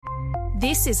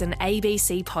This is an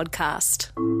ABC podcast.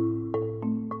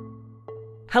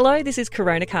 Hello, this is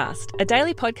CoronaCast, a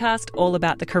daily podcast all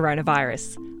about the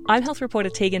coronavirus. I'm health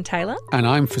reporter Tegan Taylor. And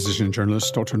I'm physician and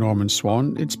journalist Dr. Norman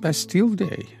Swan. It's Bastille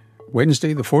Day,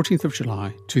 Wednesday, the 14th of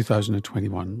July,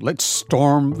 2021. Let's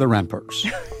storm the ramparts.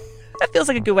 That feels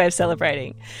like a good way of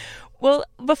celebrating. Well,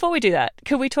 before we do that,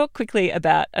 could we talk quickly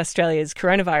about Australia's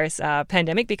coronavirus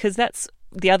pandemic? Because that's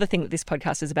the other thing that this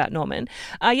podcast is about, Norman.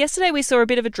 Yesterday we saw a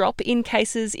bit of a drop in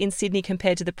cases in Sydney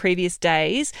compared to the previous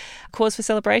days. Cause for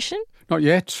celebration? Not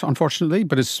yet, unfortunately,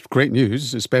 but it's great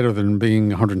news. It's better than being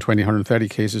 120, 130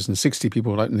 cases and 60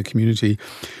 people out in the community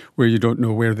where you don't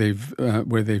know where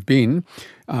they've been,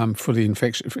 fully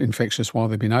infectious while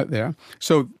they've been out there.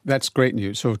 So that's great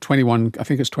news. So 21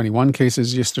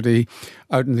 cases yesterday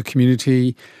out in the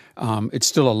community. It's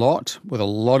still a lot with a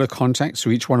lot of contacts. So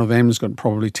each one of them has got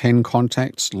probably 10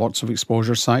 contacts, lots of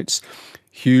exposure sites.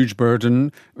 Huge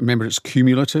burden. Remember, it's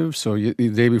cumulative. So the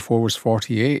day before was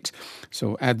 48.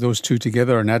 So add those two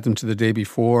together and add them to the day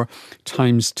before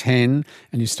times 10,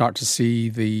 and you start to see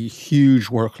the huge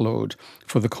workload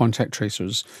for the contact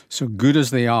tracers. So good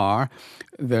as they are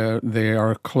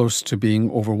close to being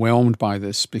overwhelmed by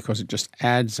this because it just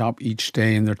adds up each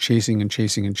day and they're chasing and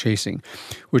chasing and chasing,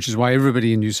 which is why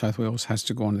everybody in New South Wales has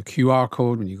to go on the QR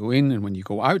code when you go in and when you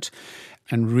go out,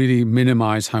 and really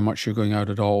minimise how much you're going out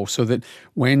at all, so that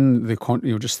when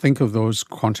just think of those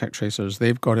contact tracers,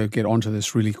 they've got to get onto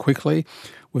this really quickly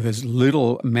with as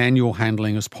little manual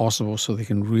handling as possible so they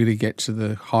can really get to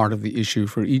the heart of the issue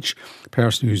for each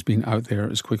person who's been out there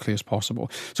as quickly as possible.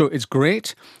 So it's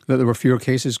great that there were fewer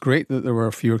cases, great that there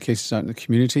were fewer cases out in the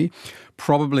community.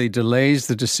 Probably delays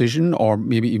the decision or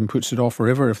maybe even puts it off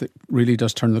forever if it really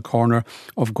does turn the corner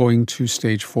of going to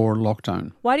stage 4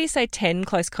 lockdown. Why do you say 10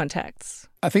 close contacts?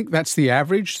 I think that's the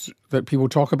average that people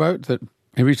talk about, that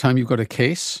every time you've got a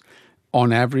case,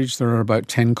 on average, there are about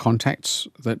 10 contacts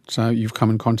that you've come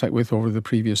in contact with over the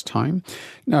previous time.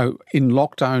 Now, in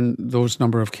lockdown, those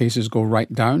number of cases go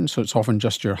right down, so it's often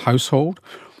just your household.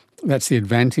 That's the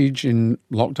advantage in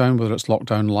lockdown, whether it's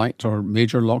lockdown light or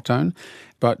major lockdown.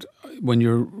 But when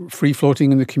you're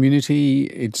free-floating in the community,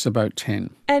 it's about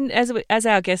 10. And as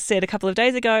our guest said a couple of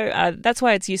days ago, that's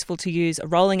why it's useful to use a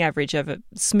rolling average of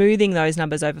smoothing those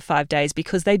numbers over 5 days,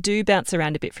 because they do bounce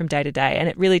around a bit from day to day, and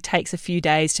it really takes a few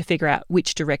days to figure out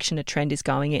which direction a trend is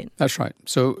going in. That's right.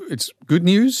 So it's good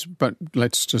news, but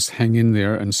let's just hang in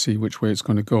there and see which way it's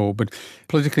going to go. But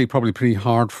politically, probably pretty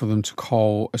hard for them to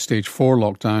call a stage 4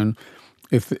 lockdown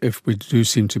if we do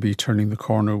seem to be turning the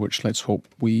corner, which let's hope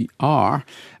we are.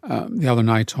 The other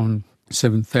night on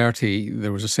 7:30,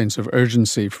 there was a sense of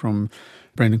urgency from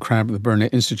Brendan Crabb at the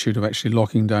Burnet Institute of actually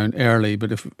locking down early.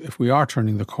 But if we are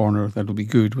turning the corner, that'll be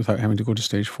good without having to go to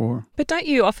stage 4. But don't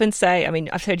you often say, I mean,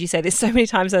 I've heard you say this so many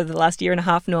times over the last year and a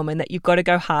half, Norman, that you've got to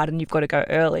go hard and you've got to go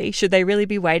early. Should they really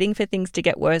be waiting for things to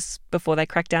get worse before they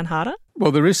crack down harder?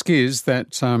 Well, the risk is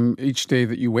that each day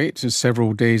that you wait is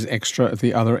several days extra at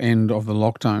the other end of the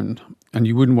lockdown. And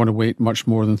you wouldn't want to wait much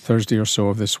more than Thursday or so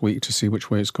of this week to see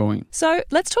which way it's going. So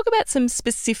let's talk about some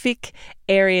specific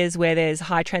areas where there's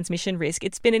high transmission risk.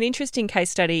 It's been an interesting case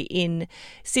study in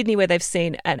Sydney where they've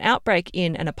seen an outbreak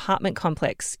in an apartment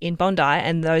complex in Bondi,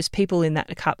 and those people in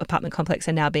that apartment complex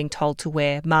are now being told to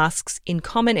wear masks in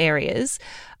common areas.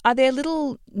 Are there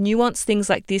little nuanced things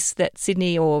like this that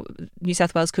Sydney or New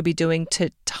South Wales could be doing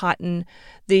to tighten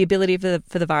the ability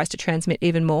for the virus to transmit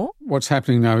even more? What's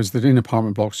happening now is that in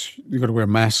apartment blocks, you've got to wear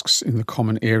masks in the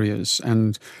common areas.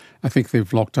 And I think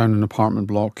they've locked down an apartment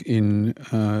block in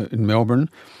Melbourne,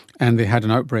 and they had an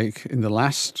outbreak in the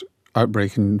last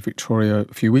outbreak in Victoria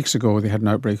a few weeks ago. They had an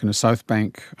outbreak in a South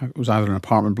Bank. It was either an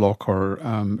apartment block or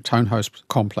townhouse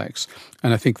complex.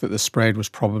 And I think that the spread was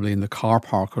probably in the car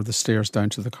park or the stairs down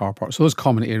to the car park. So those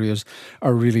common areas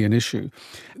are really an issue.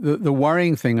 The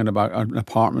worrying thing about an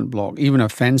apartment block, even a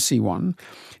fancy one,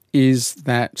 is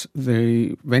that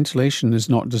the ventilation is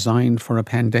not designed for a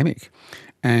pandemic,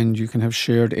 and you can have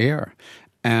shared air,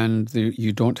 and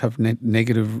you don't have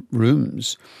negative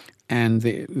rooms. And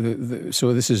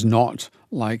so this is not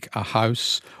like a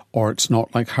house, or it's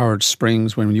not like Howard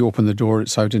Springs when you open the door,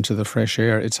 it's out into the fresh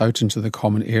air, it's out into the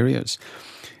common areas.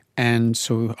 And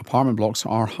so apartment blocks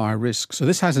are high risk. So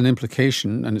this has an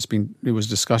implication, and it was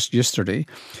discussed yesterday.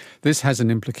 This has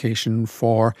an implication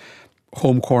for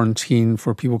home quarantine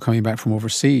for people coming back from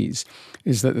overseas,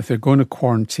 is that if they're going to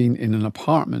quarantine in an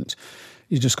apartment,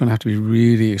 you're just going to have to be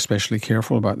really especially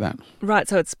careful about that. Right,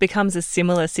 so it becomes a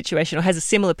similar situation or has a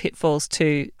similar pitfalls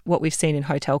to what we've seen in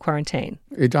hotel quarantine.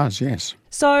 It does, yes.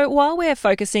 So while we're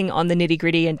focusing on the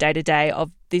nitty-gritty and day-to-day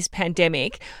of this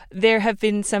pandemic, there have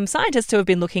been some scientists who have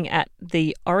been looking at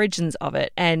the origins of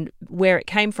it and where it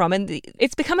came from. And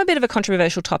it's become a bit of a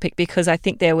controversial topic because I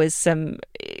think there was some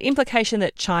implication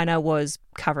that China was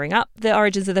covering up the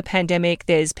origins of the pandemic.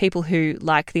 There's people who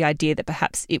like the idea that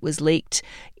perhaps it was leaked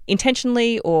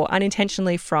intentionally or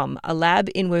unintentionally from a lab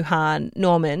in Wuhan.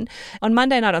 Norman, on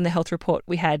Monday night on The Health Report,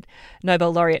 we had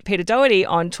Nobel laureate Peter Doherty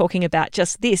on talking about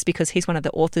just this because he's one of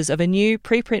the authors of a new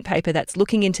preprint paper that's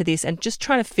looking into this and just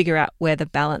trying to figure out where the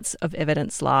balance of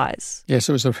evidence lies. Yes,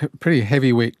 it was a pretty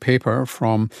heavyweight paper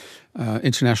from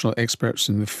international experts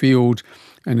in the field,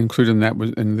 and included in that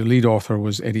and the lead author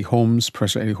was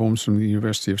Professor Eddie Holmes from the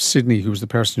University of Sydney, who was the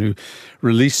person who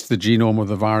released the genome of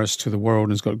the virus to the world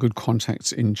and has got good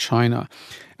contacts in China.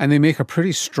 And they make a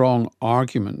pretty strong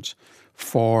argument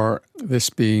for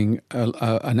this being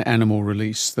an animal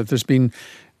release, that there's been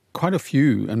quite a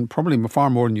few, and probably far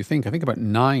more than you think. I think about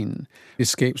 9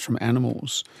 escapes from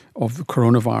animals of the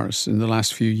coronavirus in the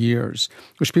last few years,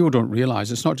 which people don't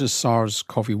realise. It's not just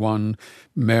SARS-CoV-1,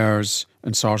 MERS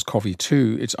and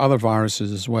SARS-CoV-2, it's other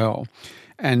viruses as well.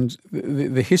 And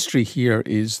the history here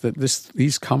is that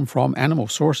these come from animal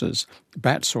sources,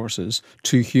 bat sources,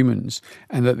 to humans,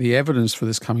 and that the evidence for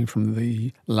this coming from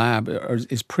the lab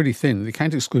is pretty thin. They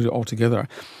can't exclude it altogether,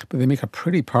 but they make a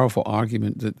pretty powerful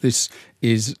argument that this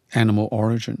is animal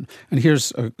origin. And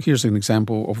here's an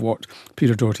example of what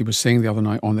Peter Doherty was saying the other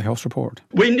night on The Health Report.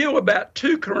 We knew about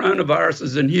 2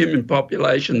 coronaviruses in human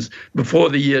populations before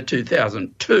the year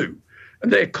 2002.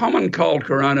 They're common cold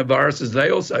coronaviruses. They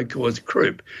also cause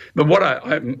croup. But what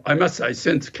I must say,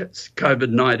 since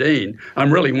COVID-19,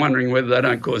 I'm really wondering whether they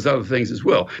don't cause other things as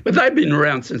well. But they've been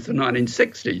around since the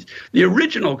 1960s. The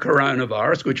original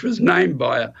coronavirus, which was named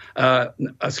by a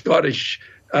Scottish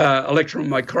electron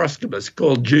microscopist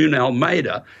called June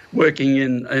Almeida, working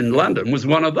in London, was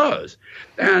one of those.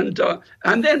 And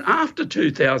then after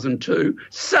 2002,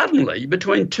 suddenly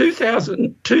between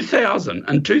 2000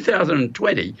 and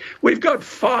 2020, we've got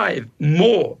 5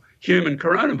 more human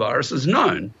coronaviruses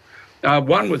known.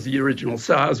 One was the original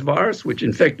SARS virus, which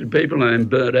infected people and then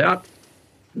burnt out.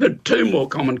 The 2 more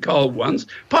common cold ones,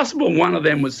 possible one of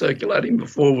them was circulating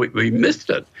before we missed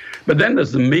it. But then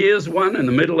there's the MERS one in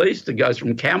the Middle East that goes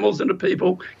from camels into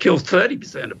people, kills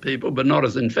 30% of people, but not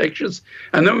as infectious.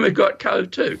 And then we've got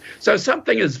CoV-2. So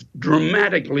something has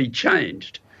dramatically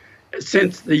changed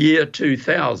since the year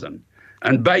 2000.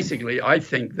 And basically, I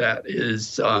think that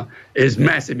is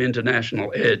massive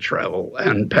international air travel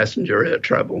and passenger air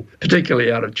travel,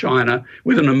 particularly out of China,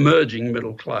 with an emerging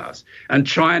middle class. And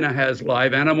China has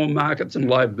live animal markets and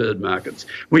live bird markets.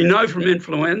 We know from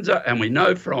influenza and we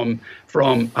know from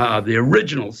the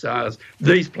original SARS,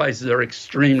 these places are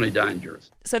extremely dangerous.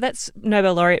 So that's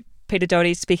Nobel laureate Peter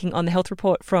Doherty speaking on The Health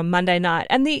Report from Monday night.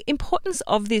 And the importance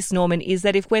of this, Norman, is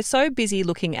that if we're so busy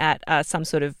looking at some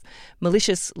sort of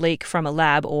malicious leak from a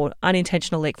lab or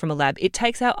unintentional leak from a lab, it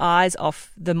takes our eyes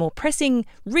off the more pressing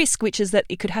risk, which is that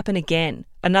it could happen again,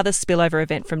 another spillover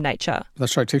event from nature.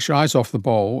 That's right, it takes your eyes off the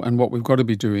ball. And what we've got to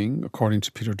be doing, according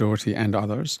to Peter Doherty and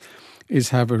others, is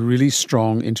have a really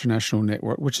strong international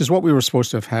network, which is what we were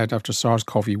supposed to have had after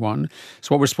SARS-CoV-1.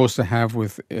 It's what we're supposed to have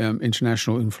with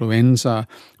international influenza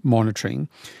monitoring,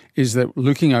 is that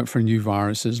looking out for new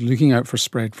viruses, looking out for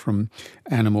spread from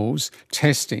animals,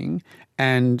 testing,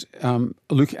 and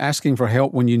asking for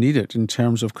help when you need it in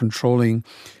terms of controlling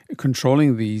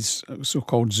these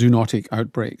so-called zoonotic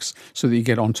outbreaks so that you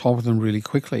get on top of them really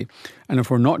quickly. And if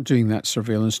we're not doing that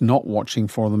surveillance, not watching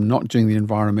for them, not doing the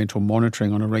environmental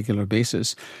monitoring on a regular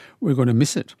basis, we're going to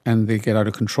miss it. And they get out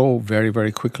of control very,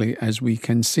 very quickly, as we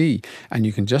can see. And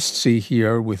you can just see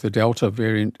here with the Delta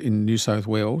variant in New South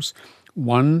Wales,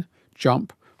 one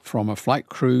jump from a flight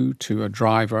crew to a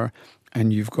driver,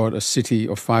 and you've got a city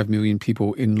of 5 million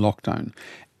people in lockdown.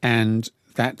 And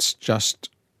that's just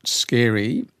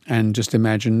scary. And just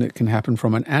imagine it can happen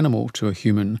from an animal to a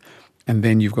human, and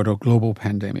then you've got a global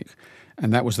pandemic.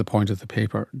 And that was the point of the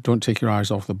paper. Don't take your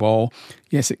eyes off the ball.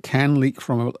 Yes, it can leak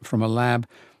from a lab.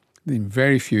 There are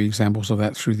very few examples of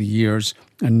that through the years,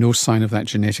 and no sign of that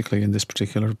genetically in this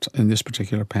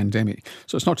particular pandemic.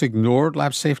 So it's not to ignore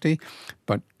lab safety,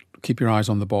 but keep your eyes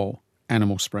on the ball.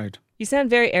 Animal spread. You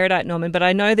sound very erudite, Norman, but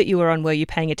I know that you were on Were You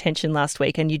Paying Attention last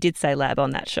week, and you did say lab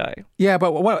on that show. Yeah, but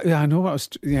I know what I was.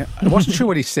 Yeah, I wasn't sure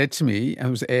what he said to me. It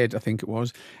was Ed, I think it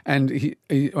was, and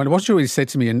I wasn't sure what he said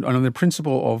to me. And on the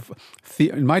principle of,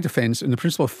 in my defence, in the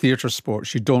principle of theatre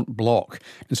sports, you don't block,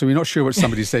 and so you're not sure what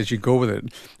somebody says, you go with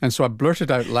it. And so I blurted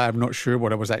out lab, not sure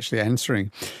what I was actually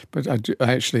answering, but I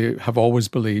actually have always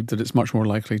believed that it's much more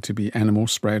likely to be animal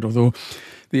spread, although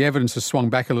the evidence has swung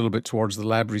back a little bit towards the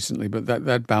lab recently, but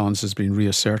that balance has been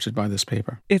reasserted by this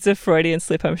paper. It's a Freudian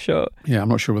slip, I'm sure. Yeah, I'm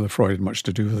not sure whether Freud had much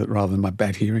to do with it rather than my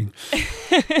bad hearing.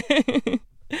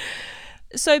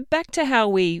 So back to how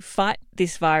we fight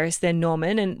this virus then,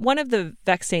 Norman, and one of the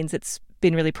vaccines that's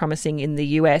been really promising in the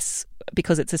US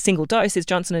because it's a single dose is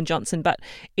Johnson & Johnson, but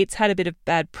it's had a bit of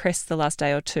bad press the last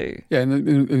day or two. Yeah,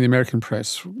 in the American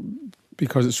press,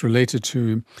 because it's related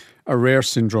to a rare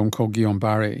syndrome called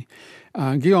Guillain-Barré.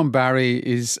 Guillain-Barré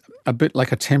is a bit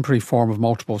like a temporary form of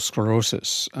multiple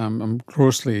sclerosis. I'm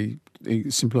grossly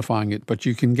simplifying it, but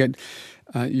you get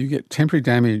temporary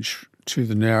damage to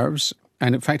the nerves,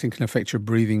 and in fact it can affect your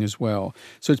breathing as well.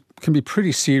 So it can be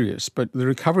pretty serious, but the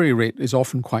recovery rate is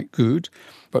often quite good,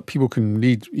 but people can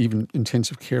need even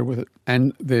intensive care with it.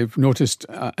 And they've noticed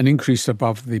an increase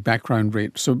above the background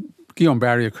rate. So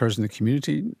Guillain-Barré occurs in the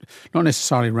community, not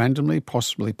necessarily randomly,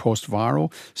 possibly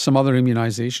post-viral. Some other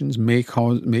immunisations may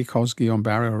cause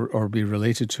Guillain-Barré or be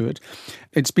related to it.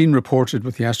 It's been reported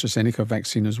with the AstraZeneca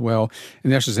vaccine as well,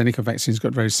 and the AstraZeneca vaccine's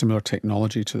got very similar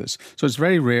technology to this. So it's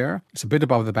very rare, it's a bit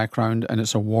above the background, and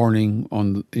it's a warning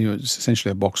on, it's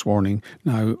essentially a box warning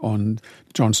now on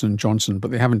Johnson & Johnson,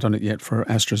 but they haven't done it yet for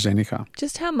AstraZeneca.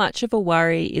 Just how much of a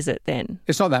worry is it then?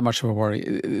 It's not that much of a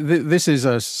worry. This is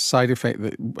a side effect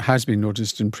that has been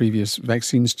noticed in previous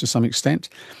vaccines to some extent.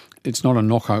 It's not a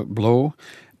knockout blow,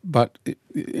 but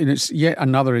it's yet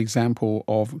another example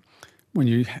of when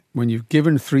you've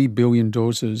given 3 billion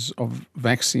doses of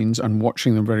vaccines and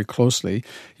watching them very closely,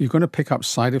 you're going to pick up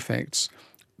side effects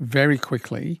very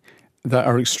quickly that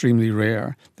are extremely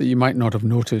rare that you might not have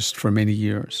noticed for many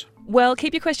years. Well,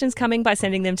 keep your questions coming by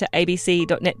sending them to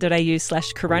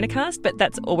abc.net.au/coronacast, but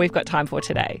that's all we've got time for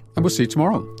today. And we'll see you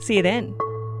tomorrow. See you then.